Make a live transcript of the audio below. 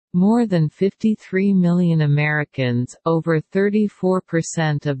More than 53 million Americans, over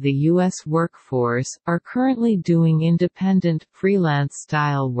 34% of the U.S. workforce, are currently doing independent,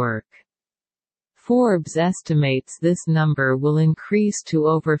 freelance-style work. Forbes estimates this number will increase to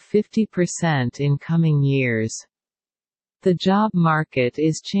over 50% in coming years. The job market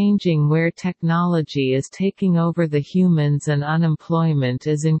is changing where technology is taking over the humans and unemployment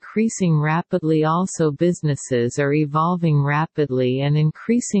is increasing rapidly. Also, businesses are evolving rapidly and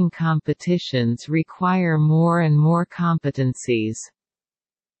increasing competitions require more and more competencies.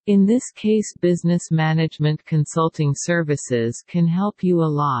 In this case, business management consulting services can help you a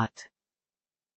lot.